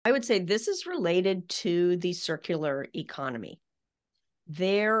I would say this is related to the circular economy.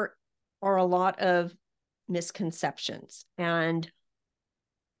 There are a lot of misconceptions, and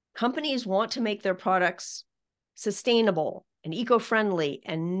companies want to make their products sustainable and eco-friendly.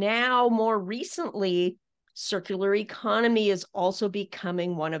 And now, more recently, circular economy is also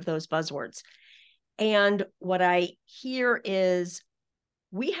becoming one of those buzzwords. And what I hear is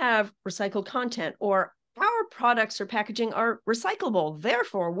we have recycled content, or our products or packaging are recyclable.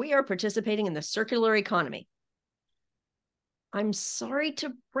 Therefore, we are participating in the circular economy. I'm sorry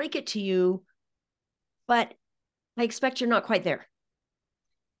to break it to you, but I expect you're not quite there,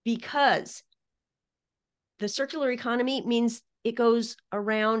 because the circular economy means it goes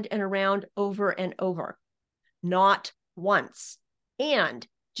around and around over and over, not once. And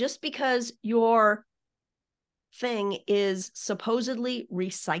just because your thing is supposedly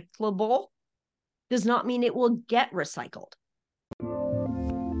recyclable does not mean it will get recycled.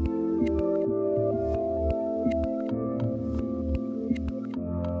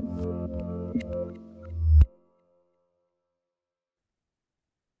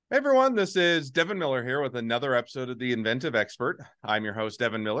 Hey everyone, this is Devin Miller here with another episode of The Inventive Expert. I'm your host,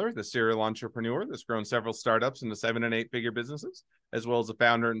 Devin Miller, the serial entrepreneur that's grown several startups into 7- and 8-figure businesses, as well as the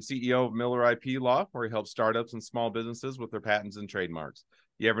founder and CEO of Miller IP Law, where he helps startups and small businesses with their patents and trademarks.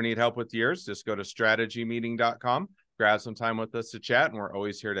 You ever need help with yours, just go to strategymeeting.com, grab some time with us to chat, and we're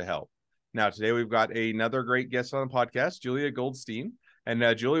always here to help. Now, today we've got another great guest on the podcast, Julia Goldstein.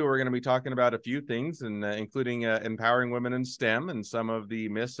 And Julia, we're going to be talking about a few things, and including empowering women in STEM and some of the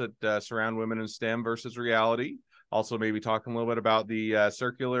myths that surround women in STEM versus reality. Also, maybe talking a little bit about the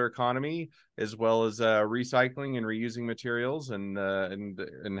circular economy, as well as recycling and reusing materials, and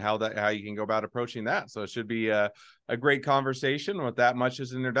how you can go about approaching that. So it should be a great conversation. With that much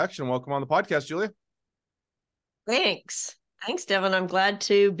as an introduction, welcome on the podcast, Julia. Thanks, Devin. I'm glad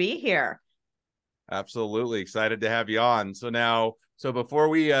to be here. Absolutely excited to have you on. So before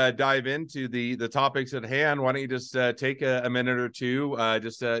we dive into the topics at hand, why don't you just take a minute or two,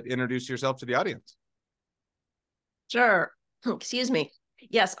 just introduce yourself to the audience? Sure. Excuse me.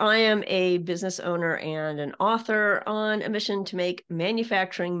 Yes, I am a business owner and an author on a mission to make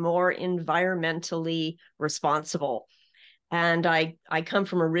manufacturing more environmentally responsible. And I come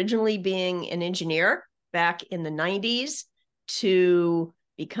from originally being an engineer back in the 90s to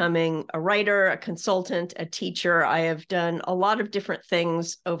becoming a writer, a consultant, a teacher. I have done a lot of different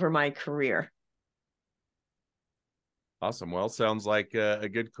things over my career. Awesome. Well, sounds like a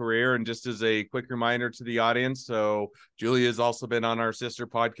good career. And just as a quick reminder to the audience, so Julia has also been on our sister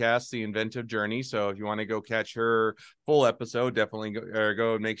podcast, The Inventive Journey. So if you want to go catch her full episode, definitely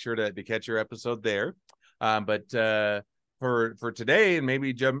go and make sure to catch your episode there. But for today, and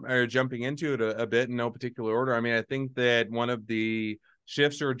maybe jumping into it a bit in no particular order, I mean, I think that one of the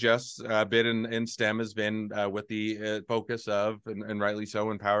shifts or adjusts a bit in STEM has been with the focus of, and rightly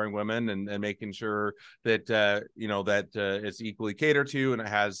so, empowering women and making sure that it's equally catered to and it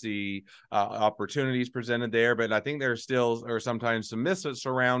has the opportunities presented there. But I think there still are sometimes some myths that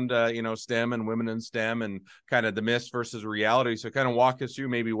surround STEM and women in STEM, and kind of the myths versus reality. So kind of walk us through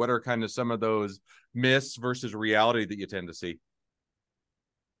maybe what are kind of some of those myths versus reality that you tend to see.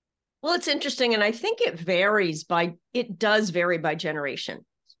 Well, it's interesting, and I think it does vary by generation.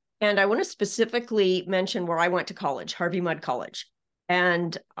 And I want to specifically mention where I went to college, Harvey Mudd College.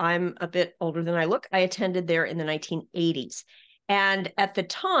 And I'm a bit older than I look. I attended there in the 1980s. And at the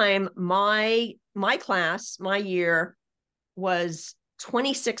time, my class, my year was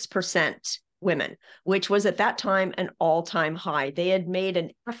 26% women, which was at that time an all-time high. They had made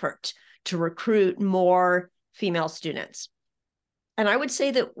an effort to recruit more female students. And I would say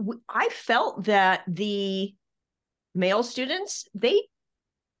that I felt that the male students, they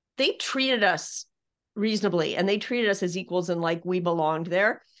treated us reasonably, and they treated us as equals and like we belonged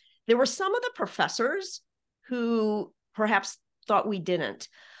there. There were some of the professors who perhaps thought we didn't.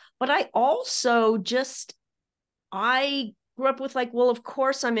 But I grew up with like, well, of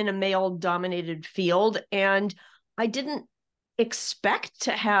course I'm in a male dominated field, and I didn't expect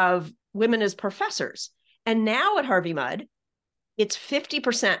to have women as professors. And now at Harvey Mudd, it's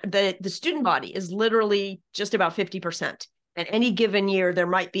 50%. The student body is literally just about 50%. And any given year, there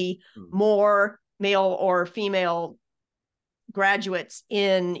might be more male or female graduates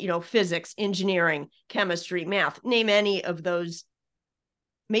in, physics, engineering, chemistry, math, name any of those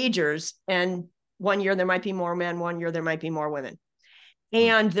majors. And one year there might be more men, one year there might be more women.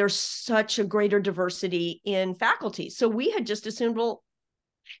 And there's such a greater diversity in faculty. So we had just assumed, well,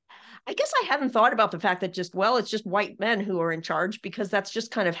 I guess I hadn't thought about the fact that it's just white men who are in charge, because that's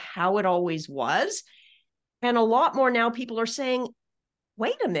just kind of how it always was. And a lot more now people are saying,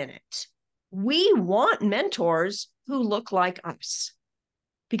 wait a minute, we want mentors who look like us.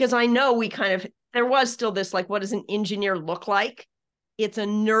 Because I know there was still this, like, what does an engineer look like? It's a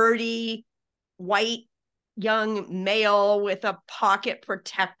nerdy, white, young male with a pocket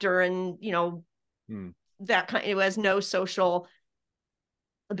protector and, that kind, it has no social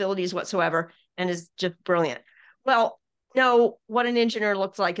abilities whatsoever and is just brilliant. Well, no, what an engineer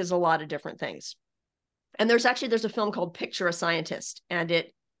looks like is a lot of different things. And there's a film called Picture a Scientist. And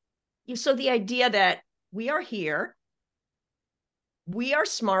so the idea that we are here, we are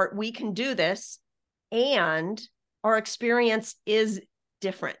smart, we can do this, and our experience is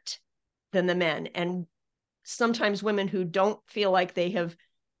different than the men. And sometimes women who don't feel like they have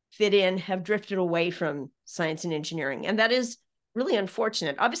fit in have drifted away from science and engineering. And that is really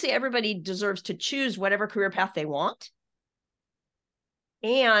unfortunate. Obviously, everybody deserves to choose whatever career path they want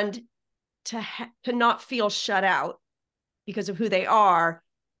and to not feel shut out because of who they are,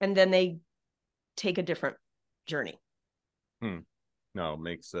 and then they take a different journey. No,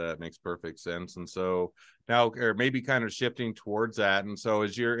 makes perfect sense. And so now, or maybe kind of shifting towards that. And so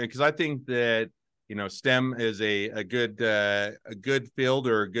because I think that, STEM is a good field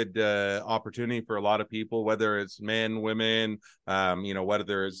or a good opportunity for a lot of people, whether it's men, women,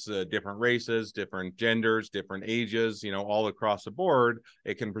 whether it's different races, different genders, different ages, all across the board.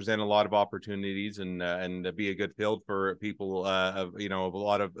 It can present a lot of opportunities and be a good field for people of a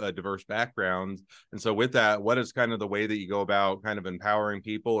lot of diverse backgrounds. And so with that, what is kind of the way that you go about kind of empowering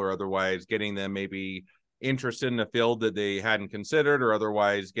people, or otherwise getting them maybe interested in a field that they hadn't considered, or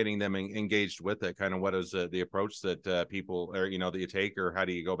otherwise getting them engaged with it? Kind of what is the approach that people, or that you take, or how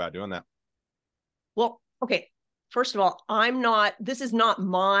do you go about doing that? Well, okay, first of all, this is not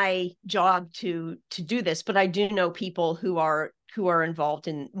my job to do this, but I do know people who are involved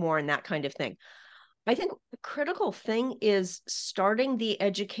in more in that kind of thing. I think the critical thing is starting the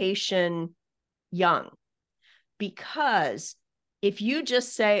education young, because if you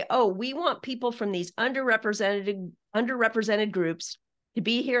just say, oh, we want people from these underrepresented groups to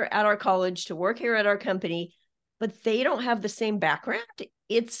be here at our college, to work here at our company, but they don't have the same background,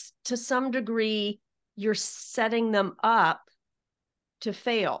 it's to some degree, you're setting them up to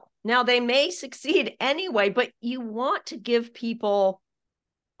fail. Now, they may succeed anyway, but you want to give people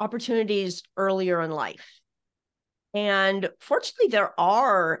opportunities earlier in life. And fortunately, there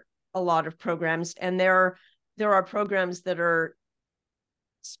are a lot of programs, and there are programs that are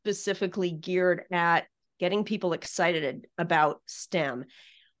specifically geared at getting people excited about STEM,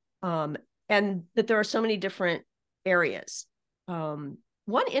 and that there are so many different areas. One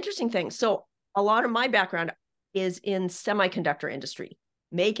interesting thing, so a lot of my background is in semiconductor industry,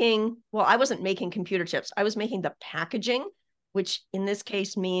 I wasn't making computer chips, I was making the packaging, which in this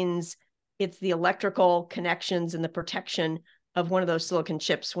case means it's the electrical connections and the protection of one of those silicon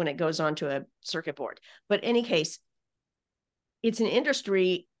chips when it goes onto a circuit board. But in any case, it's an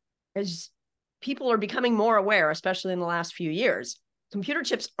industry, as people are becoming more aware, especially in the last few years, computer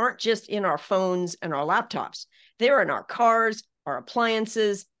chips aren't just in our phones and our laptops. They're in our cars, our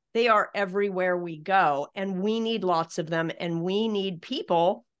appliances. They are everywhere we go. And we need lots of them. And we need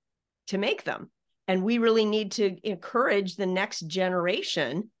people to make them. And we really need to encourage the next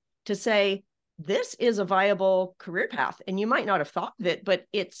generation to say, this is a viable career path. And you might not have thought of it, but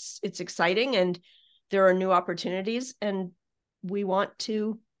it's exciting, and there are new opportunities. And we want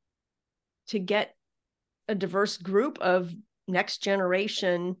to get a diverse group of next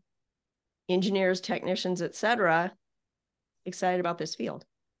generation engineers, technicians, etc., excited about this field.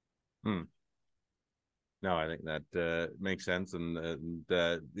 No, I think that makes sense, and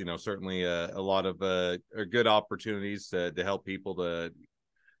certainly a lot of good opportunities to help people to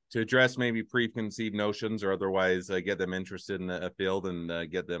address maybe preconceived notions, or otherwise get them interested in a field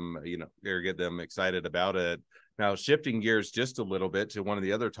and get them or get them excited about it. Now, shifting gears just a little bit to one of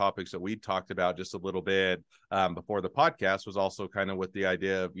the other topics that we talked about just a little bit before the podcast, was also kind of with the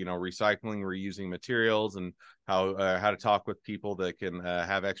idea of recycling, reusing materials, and how to talk with people that can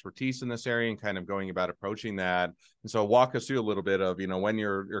have expertise in this area, and kind of going about approaching that. And so, walk us through a little bit of when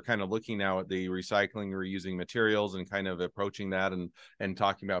you're kind of looking now at the recycling, reusing materials, and kind of approaching that, and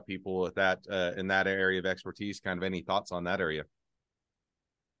talking about people with that in that area of expertise. Kind of any thoughts on that area?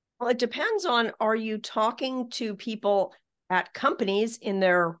 Well, it depends on, are you talking to people at companies in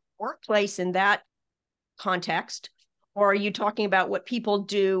their workplace in that context, or are you talking about what people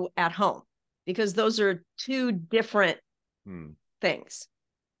do at home? Because those are two different things.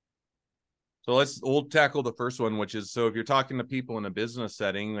 So we'll tackle the first one, which is, so if you're talking to people in a business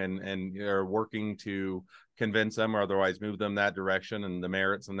setting and you're working to convince them or otherwise move them that direction, and the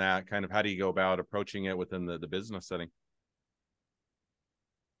merits and that, kind of how do you go about approaching it within the business setting?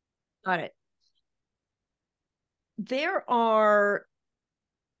 Got it. There are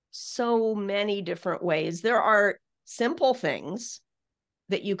so many different ways. There are simple things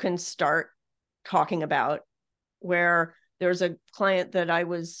that you can start talking about, where there's a client that I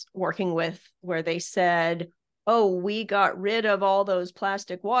was working with where they said, oh, we got rid of all those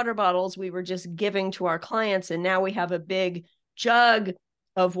plastic water bottles we were just giving to our clients, and now we have a big jug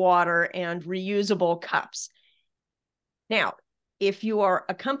of water and reusable cups. Now, if you are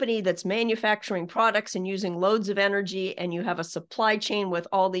a company that's manufacturing products and using loads of energy, and you have a supply chain with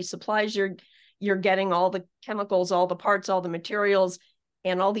all these supplies, you're getting all the chemicals, all the parts, all the materials,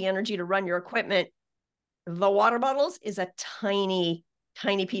 and all the energy to run your equipment, the water bottles is a tiny,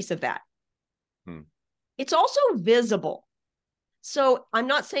 tiny piece of that. It's also visible. So I'm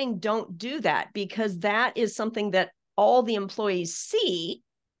not saying don't do that, because that is something that all the employees see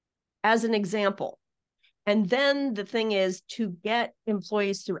as an example. And then the thing is to get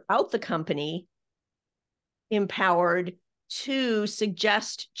employees throughout the company empowered to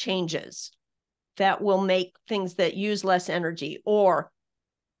suggest changes that will make things that use less energy, or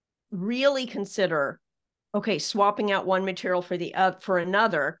really consider, okay, swapping out one material for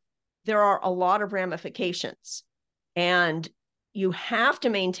another. There are a lot of ramifications, and you have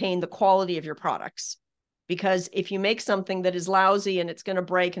to maintain the quality of your products, because if you make something that is lousy and it's going to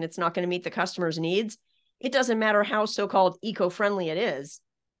break and it's not going to meet the customer's needs, it doesn't matter how so-called eco-friendly it is.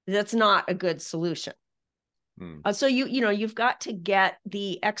 That's not a good solution. So you've got to get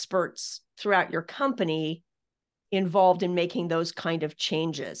the experts throughout your company involved in making those kind of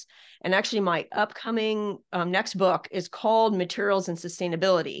changes. And actually, my upcoming next book is called Materials and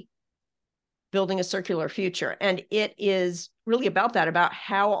Sustainability: Building a Circular Future. And it is really about that, about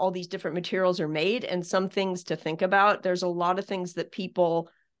how all these different materials are made, and some things to think about. There's a lot of things that people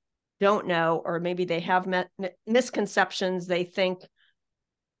don't know, or maybe they have misconceptions. They think,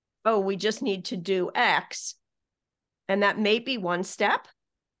 oh, we just need to do X. And that may be one step.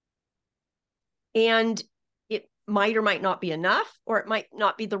 And it might or might not be enough, or it might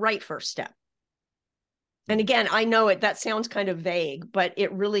not be the right first step. And again, I know that sounds kind of vague, but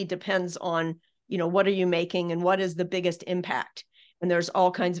it really depends on, what are you making and what is the biggest impact? And there's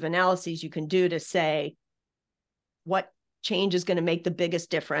all kinds of analyses you can do to say what change is going to make the biggest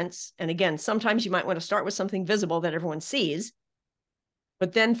difference. And again, sometimes you might want to start with something visible that everyone sees,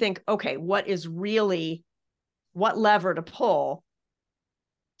 but then think, okay, what lever to pull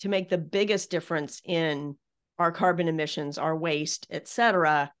to make the biggest difference in our carbon emissions, our waste, et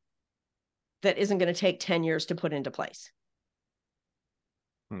cetera, that isn't going to take 10 years to put into place.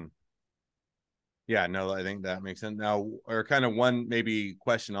 Yeah, no, I think that makes sense. Now, or kind of one maybe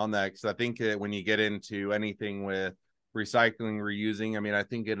question on that, because I think that when you get into anything with recycling, reusing, I mean, I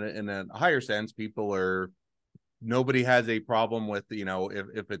think in a higher sense, nobody has a problem with,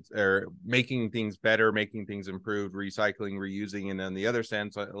 if it's or making things better, making things improved, recycling, reusing. And in the other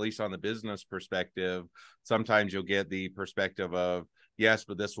sense, at least on the business perspective, sometimes you'll get the perspective of, yes,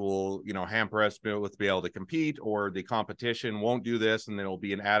 but this will, hamper us with be able to compete, or the competition won't do this, and then it'll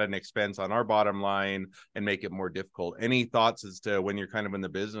be an added expense on our bottom line and make it more difficult. Any thoughts as to, when you're kind of in the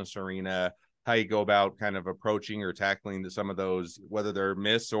business arena, how you go about kind of approaching or tackling some of those, whether they're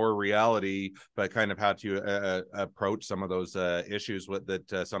myths or reality, but kind of how to approach some of those issues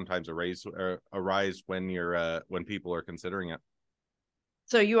that sometimes arise when people are considering it?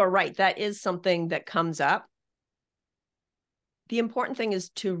 So you are right. That is something that comes up. The important thing is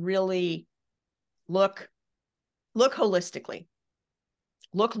to really look holistically,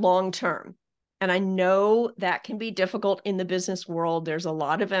 look long-term. And I know that can be difficult in the business world. There's a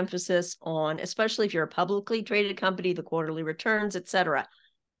lot of emphasis on, especially if you're a publicly traded company, the quarterly returns, et cetera.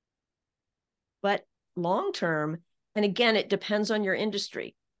 But long-term, and again, it depends on your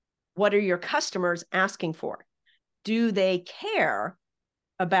industry. What are your customers asking for? Do they care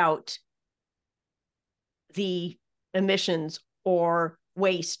about the emissions or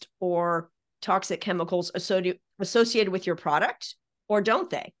waste or toxic chemicals associated with your product, or don't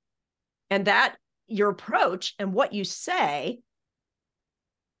they? And that your approach and what you say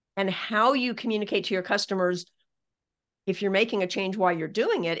and how you communicate to your customers, if you're making a change while you're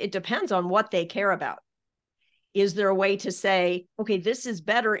doing it, it depends on what they care about. Is there a way to say, okay, this is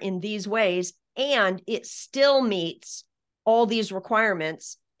better in these ways, and it still meets all these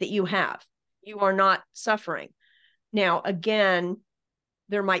requirements that you have? You are not suffering. Now, again,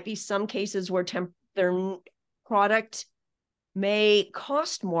 there might be some cases where their product may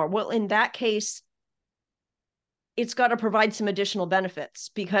cost more. Well, in that case, it's got to provide some additional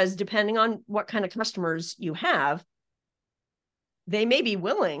benefits, because depending on what kind of customers you have, they may be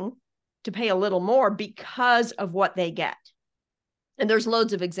willing to pay a little more because of what they get. And there's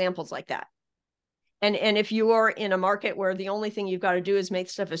loads of examples like that. And if you are in a market where the only thing you've got to do is make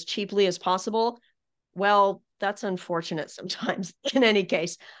stuff as cheaply as possible, well, that's unfortunate sometimes in any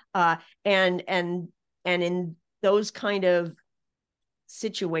case. And in those kind of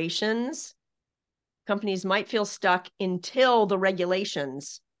situations, companies might feel stuck until the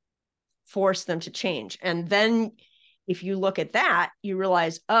regulations force them to change. And then if you look at that, you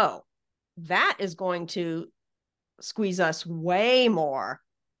realize, oh, that is going to squeeze us way more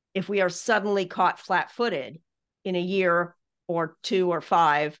if we are suddenly caught flat-footed in a year or 2 or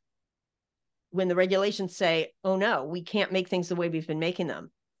 5 when the regulations say, oh no, we can't make things the way we've been making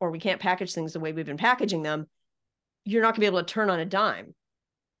them, or we can't package things the way we've been packaging them. You're not going to be able to turn on a dime.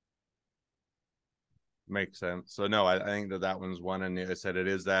 Makes sense. So no, I think that one's one, and I said it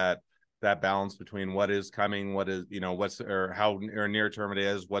is that balance between what is coming, what is, what's, or how or near term it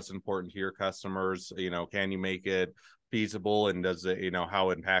is, what's important to your customers, can you make it feasible, and does it,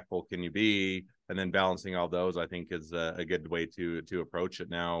 how impactful can you be, and then balancing all those, I think is a good way to approach it.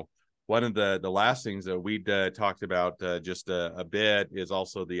 Now, one of the last things that we talked about just a bit is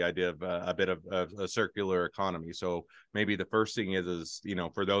also the idea of a bit of a circular economy. So maybe the first thing is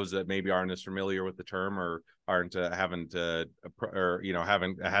for those that maybe aren't as familiar with the term or aren't haven't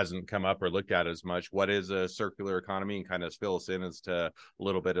hasn't come up or looked at as much, what is a circular economy, and kind of fill us in as to a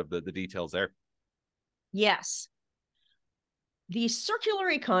little bit of the details there. Yes. The circular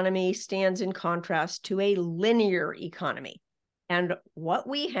economy stands in contrast to a linear economy. And what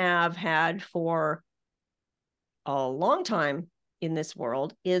we have had for a long time in this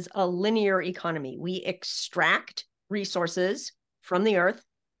world is a linear economy. We extract resources from the earth,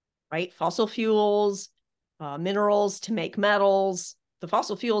 right? Fossil fuels, minerals to make metals. The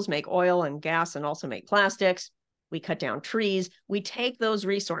fossil fuels make oil and gas and also make plastics. We cut down trees. We take those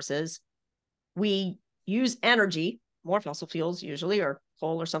resources. We use energy, more fossil fuels usually, or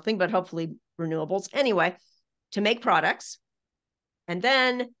coal or something, but hopefully renewables anyway, to make products. And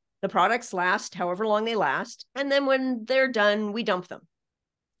then the products last however long they last. And then when they're done, we dump them.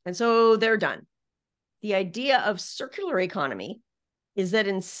 And so they're done. The idea of circular economy is that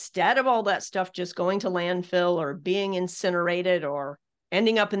instead of all that stuff just going to landfill or being incinerated or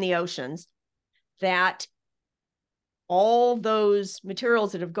ending up in the oceans, that all those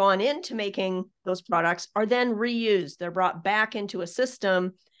materials that have gone into making those products are then reused. They're brought back into a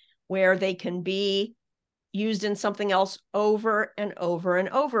system where they can be used in something else over and over and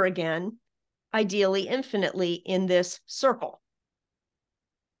over again, ideally infinitely in this circle.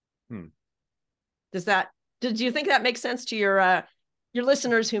 Do you think that makes sense to your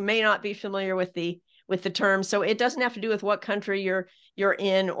listeners who may not be familiar with the term? So it doesn't have to do with what country you're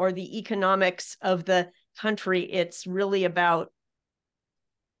in or the economics of the country. It's really about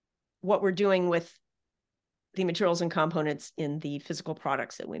what we're doing with the materials and components in the physical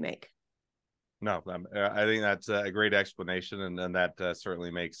products that we make. No, I think that's a great explanation, and that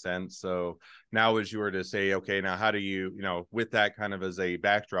certainly makes sense. So now, as you were to say, okay, now how do you, with that kind of as a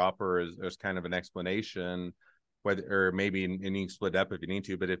backdrop or as kind of an explanation, whether, or maybe and you can split up if you need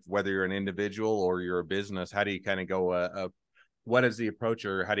to, but if whether you're an individual or you're a business, how do you kind of go, what is the approach,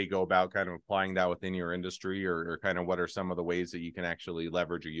 or how do you go about kind of applying that within your industry, or kind of what are some of the ways that you can actually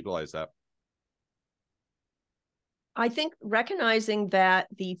leverage or utilize that? I think recognizing that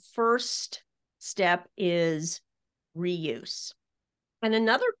the first step is reuse. And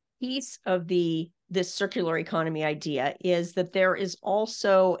another piece of this circular economy idea is that there is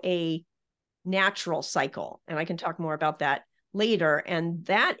also a natural cycle. And I can talk more about that later. And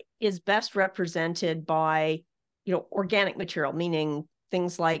that is best represented by, organic material, meaning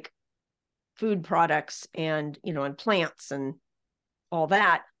things like food products and, and plants and all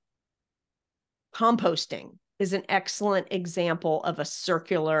that. Composting is an excellent example of a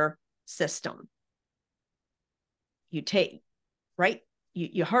circular system. You take, right?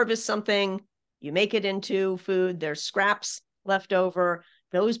 You harvest something, you make it into food, there's scraps left over,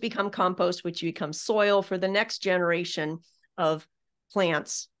 those become compost, which become soil for the next generation of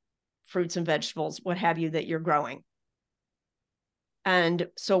plants, fruits and vegetables, what have you, that you're growing. And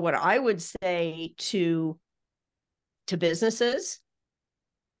so what I would say to businesses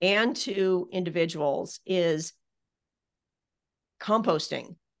and to individuals is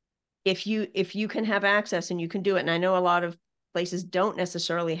composting. If you can have access and you can do it, and I know a lot of places don't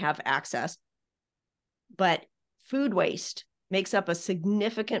necessarily have access, but food waste makes up a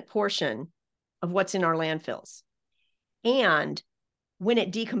significant portion of what's in our landfills. And when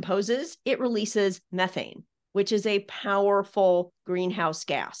it decomposes, it releases methane, which is a powerful greenhouse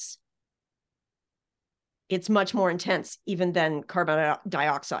gas. It's much more intense even than carbon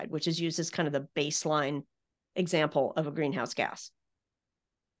dioxide, which is used as kind of the baseline example of a greenhouse gas.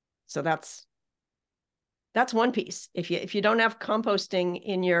 So that's one piece. If you don't have composting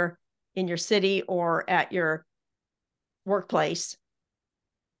in your city or at your workplace,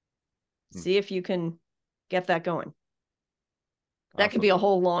 see if you can get that going. That Awesome. could be a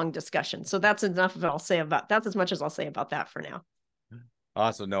whole long discussion. So that's enough of it. That's as much as I'll say about that for now.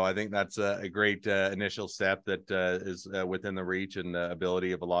 Awesome. No, I think that's a great initial step that is within the reach and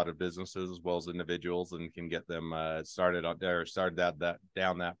ability of a lot of businesses as well as individuals, and can get them started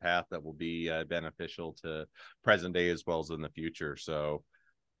down that path that will be beneficial to present day as well as in the future. So,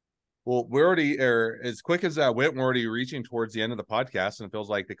 well, we're already, as quick as that went, we're already reaching towards the end of the podcast, and it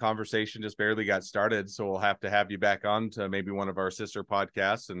feels like the conversation just barely got started. So we'll have to have you back on to maybe one of our sister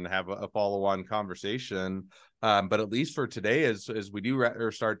podcasts and have a follow-on conversation. But at least for today, as we do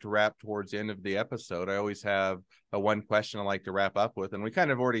start to wrap towards the end of the episode, I always have one question I like to wrap up with, and we kind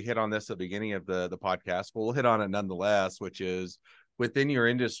of already hit on this at the beginning of the podcast, but we'll hit on it nonetheless, which is, within your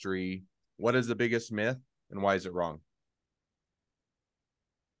industry, what is the biggest myth and why is it wrong?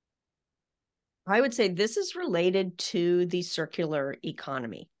 I would say this is related to the circular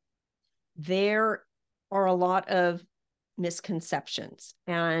economy. There are a lot of misconceptions,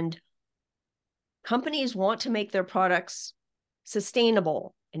 and companies want to make their products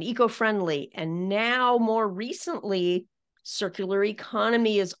sustainable and eco-friendly. And now, more recently, circular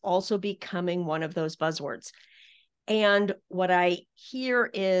economy is also becoming one of those buzzwords. And what I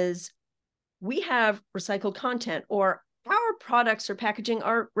hear is, we have recycled content, or our products or packaging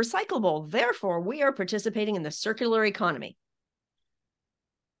are recyclable. Therefore, we are participating in the circular economy.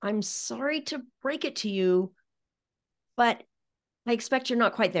 I'm sorry to break it to you, but I expect you're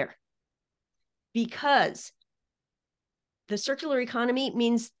not quite there, because the circular economy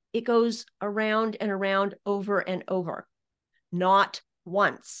means it goes around and around over and over, not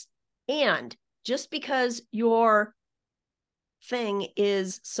once. And just because your thing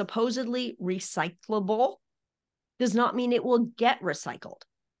is supposedly recyclable does not mean it will get recycled.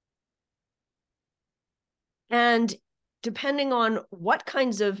 And depending on what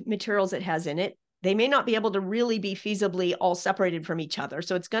kinds of materials it has in it, they may not be able to really be feasibly all separated from each other.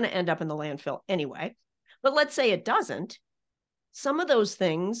 So it's going to end up in the landfill anyway. But let's say it doesn't. Some of those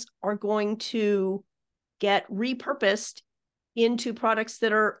things are going to get repurposed into products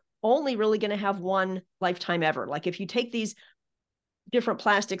that are only really going to have one lifetime ever. Like if you take these different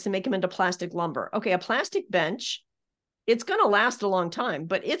plastics and make them into plastic lumber. Okay, a plastic bench, it's going to last a long time,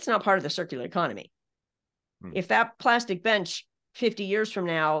 but it's not part of the circular economy. If that plastic bench 50 years from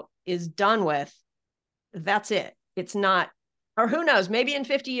now is done with, that's it. It's not, or who knows, maybe in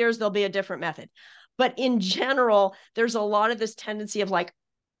 50 years, there'll be a different method. But in general, there's a lot of this tendency of like,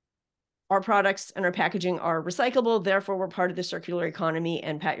 our products and our packaging are recyclable, therefore we're part of the circular economy,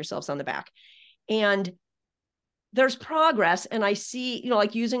 and pat yourselves on the back. And there's progress, and I see,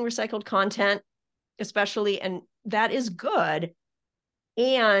 like using recycled content, especially, and that is good.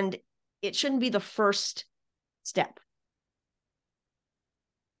 And it shouldn't be the first step.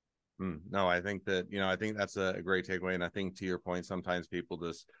 No, I think that, I think that's a great takeaway. And I think, to your point, sometimes people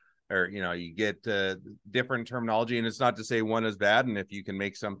just, or, you get different terminology, and it's not to say one is bad. And if you can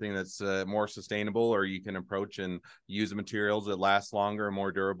make something that's more sustainable, or you can approach and use materials that last longer and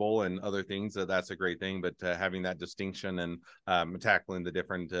more durable and other things, that's a great thing. But having that distinction and tackling the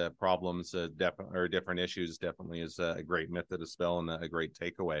different problems or different issues definitely is a great myth to dispel, and a great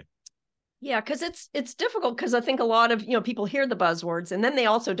takeaway. Yeah, because it's difficult, because I think a lot of people hear the buzzwords and then they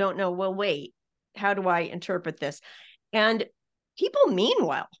also don't know, well, wait, how do I interpret this? And people mean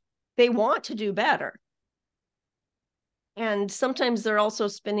well. They want to do better. And sometimes they're also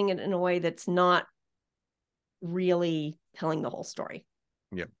spinning it in a way that's not really telling the whole story.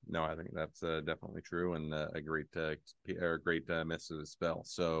 Yeah, no, I think that's definitely true, and a great myth to dispel.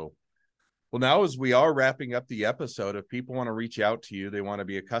 So, well, now as we are wrapping up the episode, if people want to reach out to you, they want to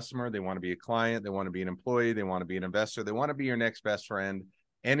be a customer, they want to be a client, they want to be an employee, they want to be an investor, they want to be your next best friend,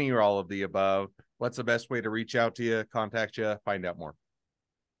 any or all of the above, what's the best way to reach out to you, contact you, find out more?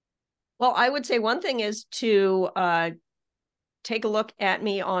 Well, I would say one thing is to take a look at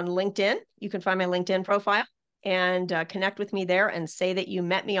me on LinkedIn. You can find my LinkedIn profile and connect with me there and say that you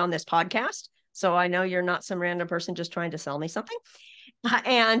met me on this podcast. So I know you're not some random person just trying to sell me something.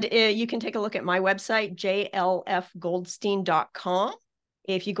 And you can take a look at my website, jlfgoldstein.com.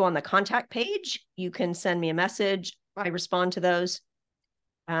 If you go on the contact page, you can send me a message. I respond to those.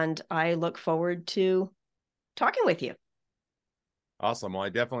 And I look forward to talking with you. Awesome. Well, I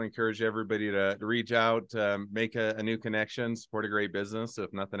definitely encourage everybody to reach out, make a new connection, support a great business,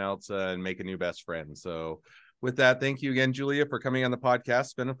 if nothing else, and make a new best friend. So With that, thank you again, Julia, for coming on the podcast.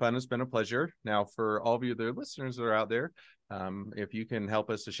 It's been fun. It's been a pleasure. Now, for all of you, the listeners that are out there, if you can help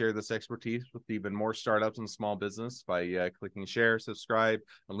us to share this expertise with even more startups and small business by clicking share, subscribe,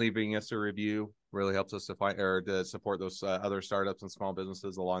 and leaving us a review, really helps us to find or to support those other startups and small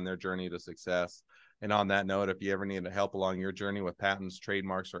businesses along their journey to success. And on that note, if you ever need help along your journey with patents,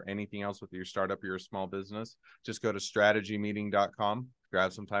 trademarks, or anything else with your startup or your small business, just go to strategymeeting.com,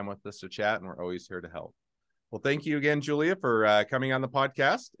 grab some time with us to chat, and we're always here to help. Well, thank you again, Julia, for coming on the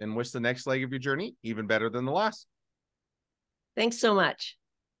podcast, and wish the next leg of your journey even better than the last. Thanks so much.